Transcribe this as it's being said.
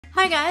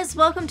Hi guys,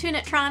 welcome to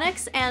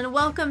Netronics and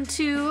welcome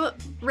to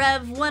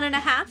Rev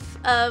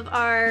 1.5 of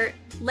our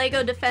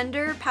LEGO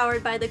Defender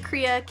powered by the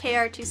Kria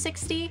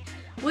KR260,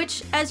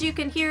 which, as you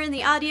can hear in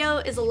the audio,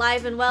 is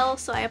alive and well,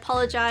 so I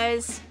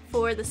apologize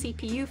for the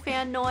CPU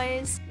fan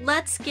noise.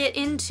 Let's get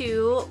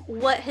into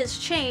what has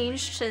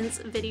changed since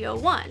video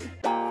 1.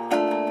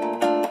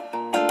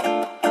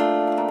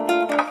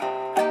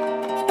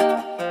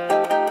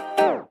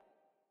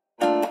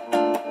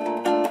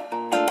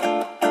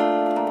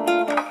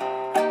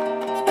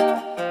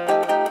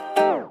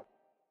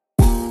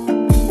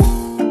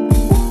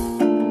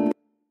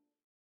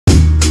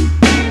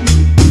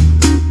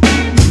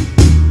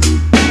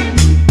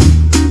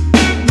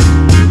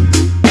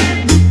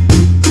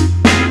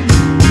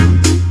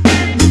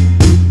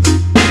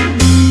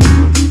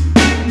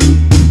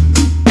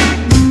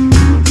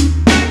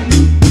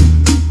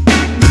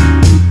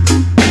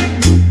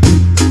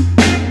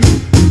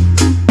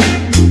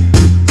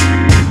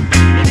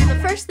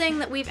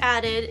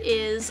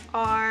 Is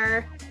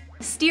our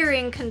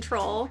steering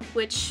control,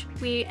 which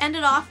we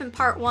ended off in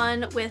part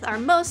 1 with our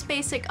most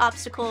basic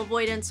obstacle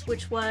avoidance,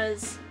 which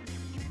was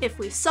if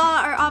we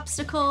saw our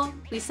obstacle,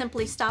 we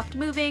simply stopped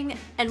moving,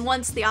 and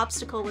once the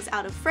obstacle was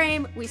out of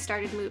frame, we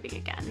started moving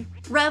again.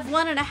 Rev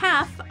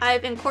 1.5,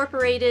 I've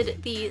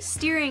incorporated the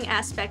steering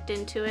aspect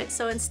into it,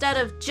 so instead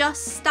of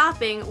just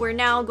stopping, we're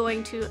now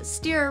going to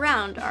steer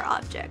around our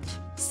object.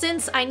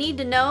 Since I need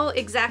to know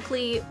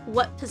exactly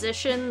what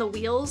position the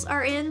wheels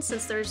are in,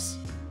 since there's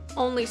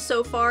only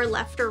so far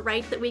left or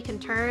right that we can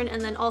turn, and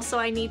then also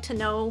I need to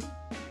know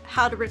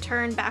how to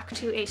return back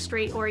to a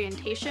straight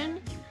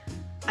orientation,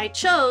 I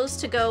chose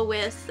to go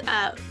with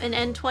an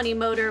N20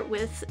 motor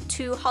with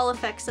 2 Hall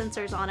effect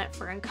sensors on it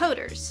for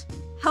encoders.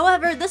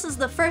 However, this is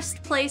the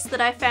first place that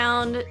I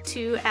found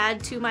to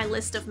add to my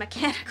list of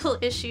mechanical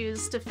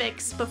issues to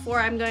fix before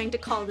I'm going to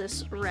call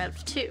this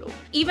Rev 2.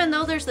 Even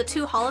though there's the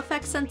 2 Hall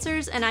effect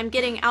sensors and I'm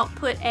getting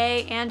output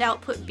A and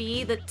output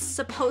B that's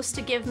supposed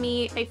to give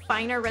me a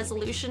finer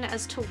resolution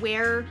as to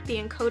where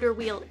the encoder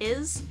wheel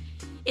is,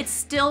 it's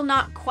still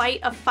not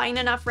quite a fine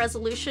enough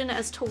resolution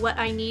as to what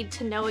I need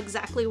to know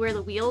exactly where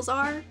the wheels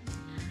are.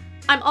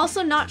 I'm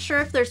also not sure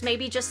if there's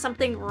maybe just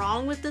something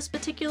wrong with this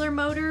particular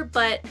motor,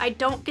 but I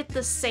don't get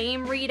the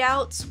same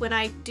readouts when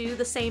I do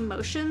the same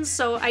motions,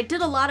 so I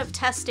did a lot of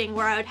testing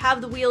where I would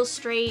have the wheels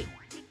straight,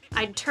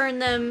 I'd turn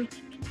them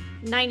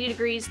 90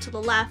 degrees to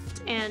the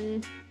left,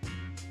 and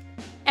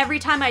every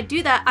time I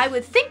do that, I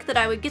would think that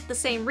I would get the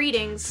same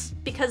readings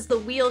because the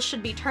wheels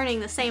should be turning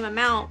the same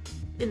amount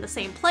in the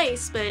same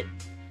place, but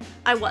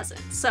I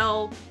wasn't.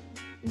 So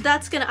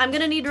I'm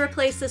gonna need to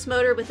replace this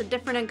motor with a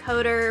different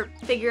encoder,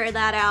 figure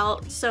that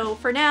out. So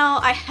for now,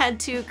 I had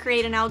to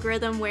create an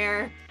algorithm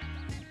where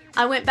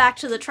I went back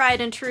to the tried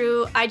and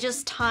true. I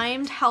just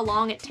timed how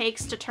long it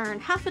takes to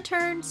turn half a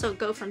turn, so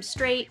go from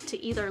straight to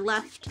either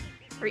left,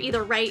 or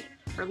either right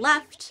or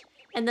left,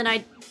 and then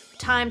I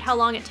timed how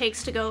long it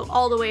takes to go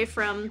all the way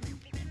from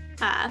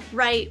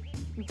right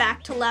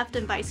back to left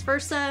and vice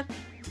versa.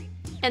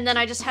 And then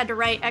I just had to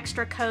write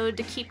extra code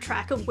to keep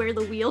track of where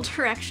the wheel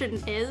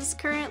direction is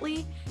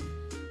currently.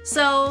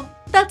 So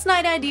that's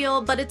not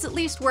ideal, but it's at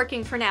least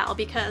working for now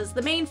because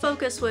the main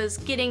focus was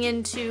getting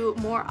into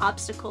more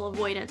obstacle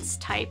avoidance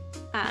type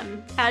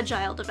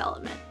agile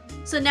development.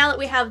 So now that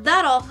we have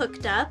that all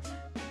hooked up,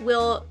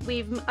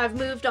 I've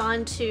moved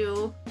on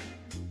to,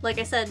 like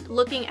I said,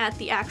 looking at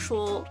the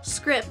actual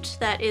script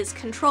that is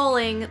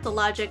controlling the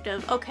logic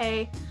of,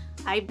 okay,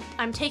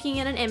 I'm taking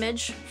in an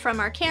image from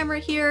our camera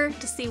here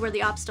to see where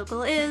the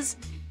obstacle is.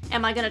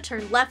 Am I going to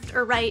turn left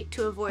or right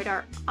to avoid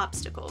our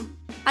obstacle?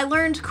 I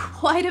learned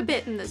quite a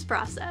bit in this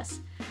process.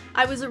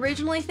 I was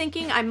originally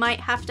thinking I might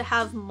have to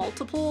have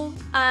multiple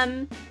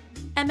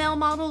ML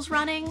models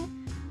running,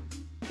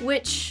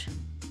 which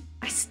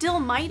I still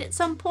might at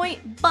some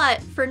point,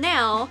 but for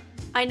now,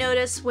 I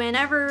notice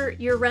whenever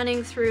you're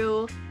running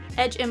through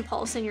Edge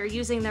Impulse and you're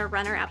using their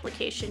runner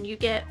application, you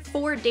get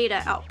 4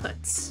 data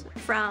outputs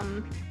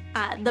from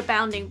the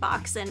bounding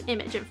box and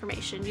image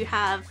information. You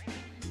have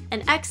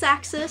an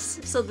x-axis,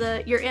 so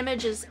your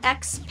image is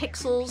x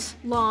pixels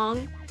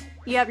long.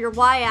 You have your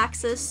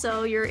y-axis,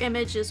 so your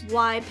image is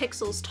y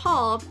pixels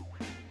tall.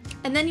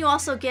 And then you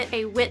also get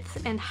a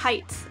width and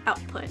height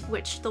output,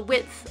 which the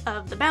width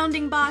of the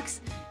bounding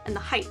box and the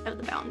height of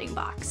the bounding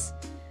box.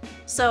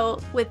 So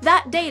with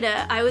that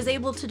data, I was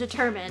able to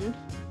determine,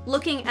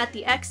 looking at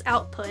the x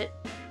output,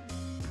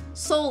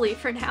 solely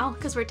for now,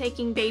 because we're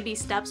taking baby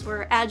steps,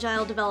 we're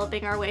agile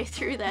developing our way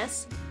through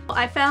this.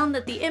 I found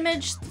that the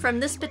image from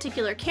this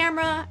particular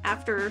camera,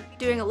 after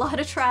doing a lot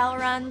of trial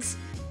runs,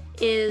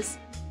 is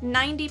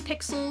 90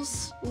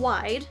 pixels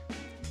wide.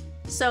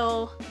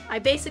 So I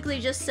basically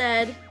just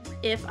said,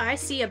 if I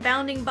see a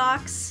bounding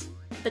box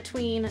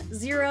between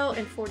 0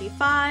 and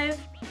 45,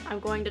 I'm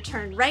going to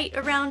turn right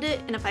around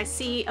it, and if I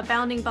see a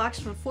bounding box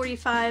from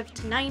 45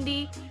 to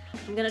 90,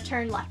 I'm going to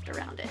turn left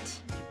around it.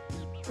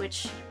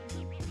 Which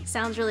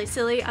sounds really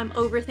silly. I'm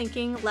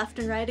overthinking left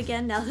and right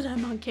again now that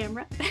I'm on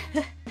camera.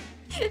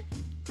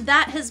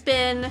 That has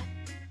been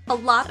a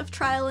lot of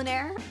trial and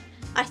error.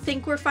 I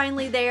think we're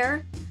finally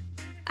there.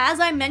 As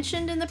I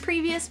mentioned in the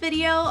previous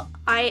video,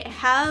 I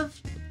have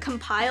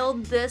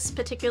compiled this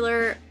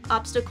particular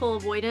obstacle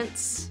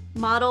avoidance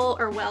model,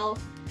 or well,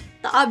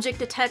 the object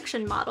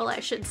detection model,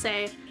 I should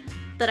say,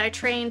 that I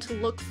trained to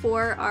look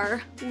for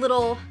our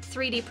little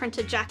 3D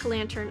printed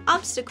jack-o'-lantern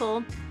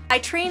obstacle. I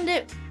trained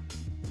it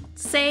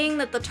saying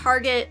that the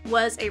target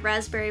was a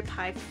Raspberry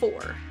Pi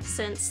 4,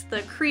 since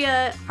the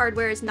Kria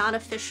hardware is not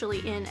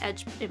officially in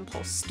Edge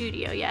Impulse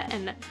Studio yet,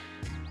 and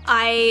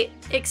I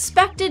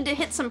expected to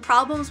hit some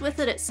problems with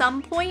it at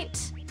some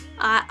point.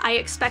 I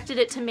expected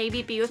it to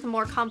maybe be with a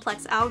more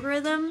complex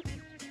algorithm,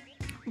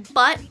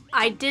 but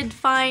I did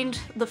find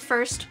the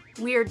first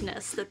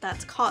weirdness that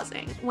that's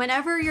causing.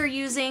 Whenever you're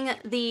using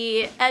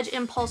the Edge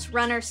Impulse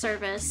Runner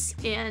service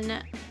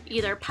in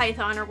either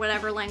Python or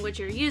whatever language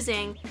you're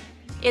using,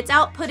 it's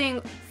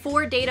outputting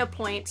 4 data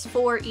points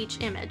for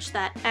each image,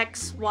 that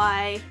X,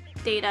 Y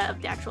data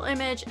of the actual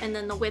image, and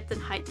then the width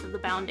and height of the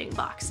bounding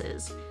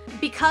boxes.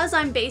 Because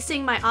I'm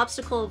basing my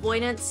obstacle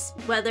avoidance,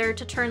 whether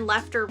to turn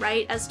left or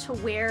right, as to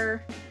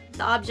where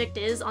the object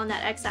is on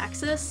that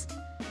x-axis,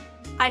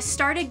 I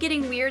started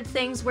getting weird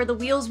things where the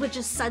wheels would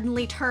just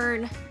suddenly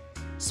turn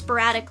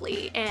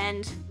sporadically,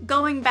 and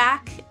going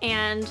back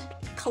and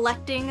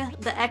collecting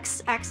the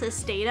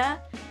x-axis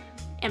data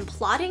and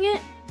plotting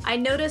it, I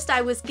noticed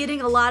I was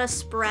getting a lot of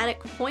sporadic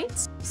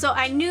points. So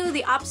I knew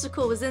the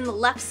obstacle was in the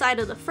left side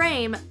of the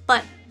frame,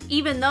 but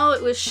even though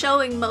it was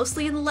showing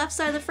mostly in the left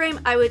side of the frame,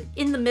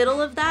 in the middle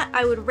of that,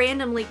 I would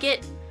randomly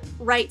get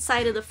right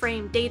side of the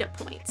frame data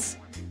points,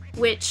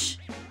 which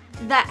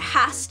that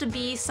has to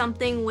be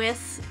something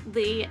with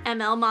the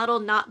ML model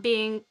not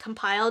being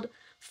compiled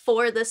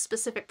for this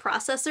specific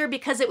processor,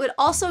 because it would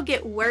also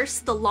get worse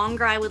the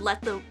longer I would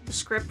let the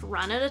script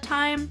run at a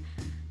time.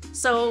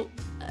 So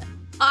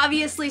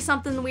obviously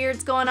something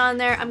weird's going on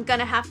there. I'm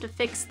gonna have to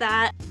fix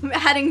that. I'm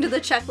adding to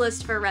the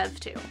checklist for Rev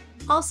 2.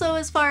 Also,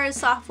 as far as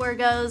software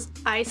goes,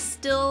 I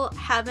still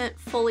haven't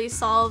fully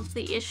solved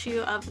the issue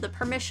of the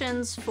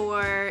permissions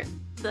for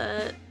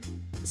the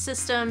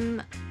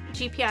system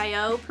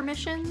GPIO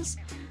permissions.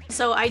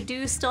 So I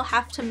do still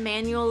have to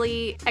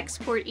manually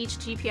export each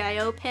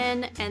GPIO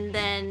pin and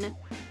then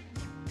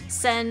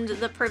send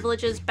the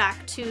privileges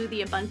back to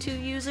the Ubuntu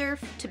user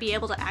to be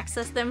able to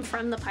access them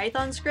from the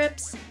Python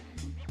scripts.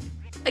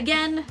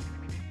 Again,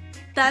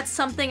 that's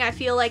something I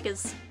feel like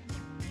is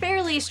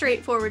fairly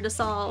straightforward to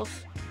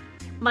solve.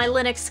 My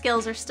Linux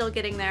skills are still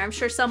getting there. I'm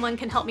sure someone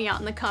can help me out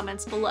in the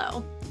comments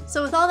below.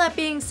 So with all that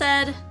being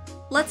said,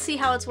 let's see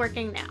how it's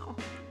working now.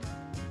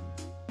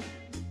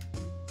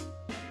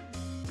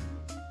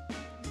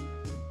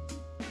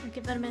 I'll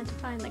give it a minute to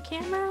find the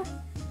camera.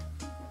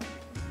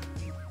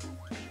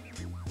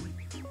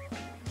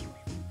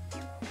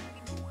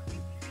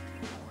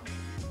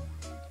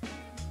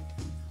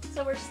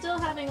 So we're still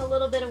having a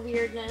little bit of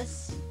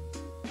weirdness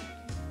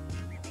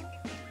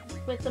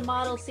with the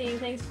model seeing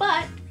things,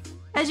 but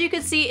as you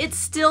can see, it's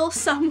still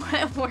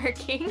somewhat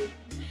working,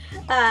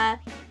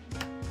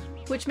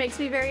 which makes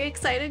me very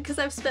excited because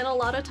I've spent a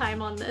lot of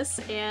time on this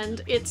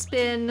and it's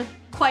been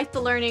quite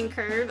the learning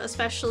curve,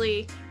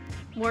 especially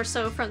more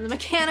so from the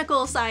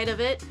mechanical side of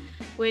it,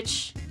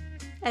 which,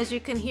 as you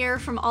can hear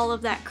from all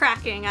of that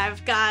cracking,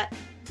 I've got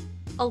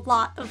a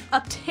lot of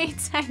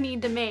updates I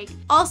need to make.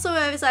 Also,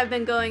 as I've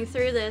been going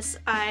through this,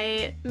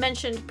 I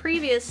mentioned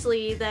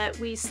previously that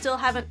we still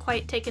haven't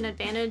quite taken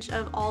advantage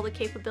of all the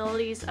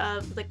capabilities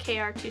of the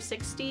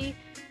KR260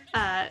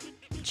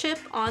 chip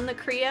on the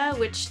Kria,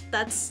 which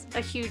that's a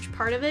huge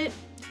part of it.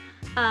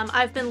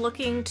 I've been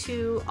looking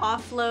to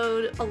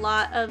offload a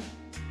lot of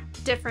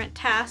different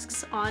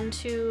tasks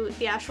onto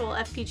the actual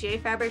FPGA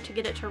fabric to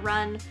get it to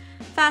run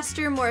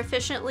faster, more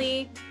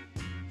efficiently.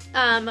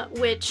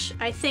 Which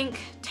I think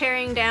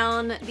tearing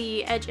down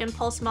the Edge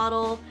Impulse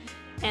model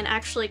and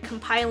actually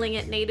compiling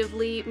it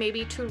natively,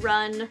 maybe to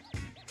run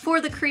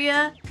for the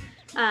Kria,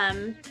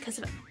 because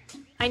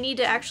I need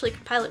to actually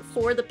compile it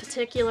for the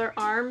particular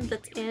ARM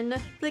that's in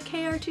the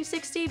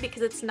KR260,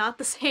 because it's not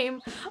the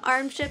same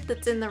ARM chip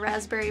that's in the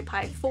Raspberry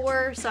Pi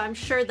 4, so I'm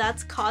sure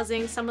that's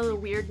causing some of the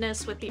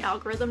weirdness with the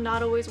algorithm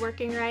not always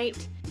working right.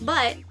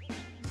 But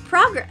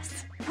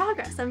progress!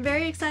 I'm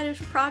very excited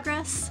for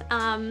progress.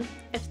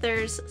 If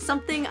there's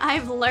something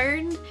I've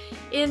learned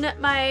in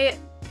my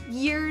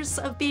years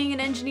of being an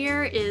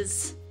engineer,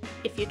 is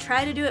if you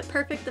try to do it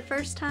perfect the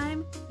first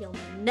time, you'll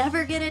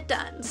never get it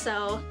done.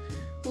 So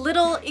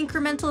little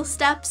incremental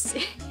steps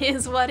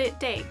is what it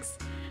takes.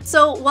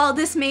 So while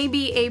this may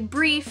be a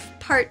brief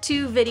part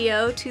 2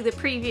 video to the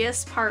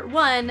previous part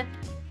 1,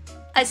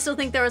 I still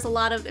think there was a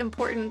lot of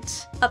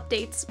important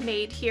updates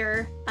made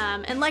here.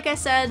 And like I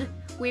said,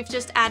 we've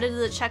just added to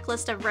the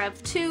checklist of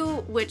Rev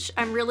 2, which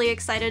I'm really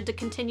excited to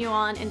continue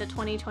on into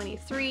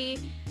 2023.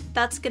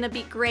 That's gonna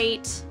be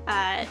great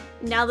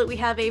now that we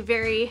have a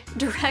very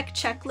direct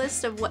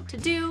checklist of what to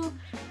do,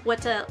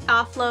 what to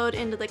offload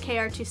into the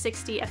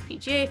KR260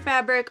 FPGA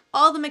fabric,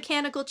 all the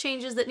mechanical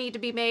changes that need to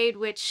be made,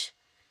 which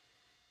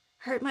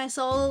hurt my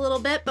soul a little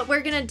bit, but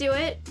we're gonna do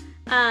it.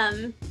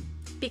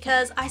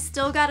 because I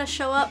still gotta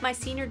show up my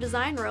senior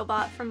design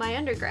robot from my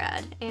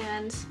undergrad,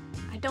 and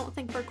I don't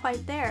think we're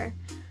quite there.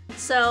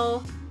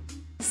 So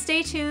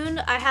stay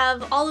tuned. I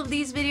have all of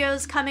these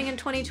videos coming in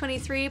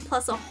 2023,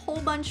 plus a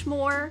whole bunch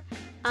more.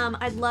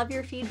 I'd love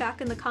your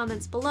feedback in the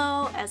comments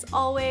below, as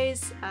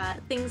always,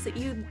 things that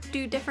you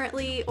do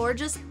differently, or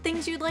just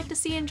things you'd like to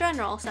see in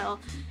general. So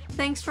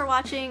thanks for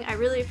watching, I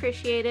really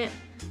appreciate it.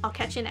 I'll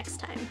catch you next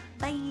time.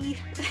 Bye!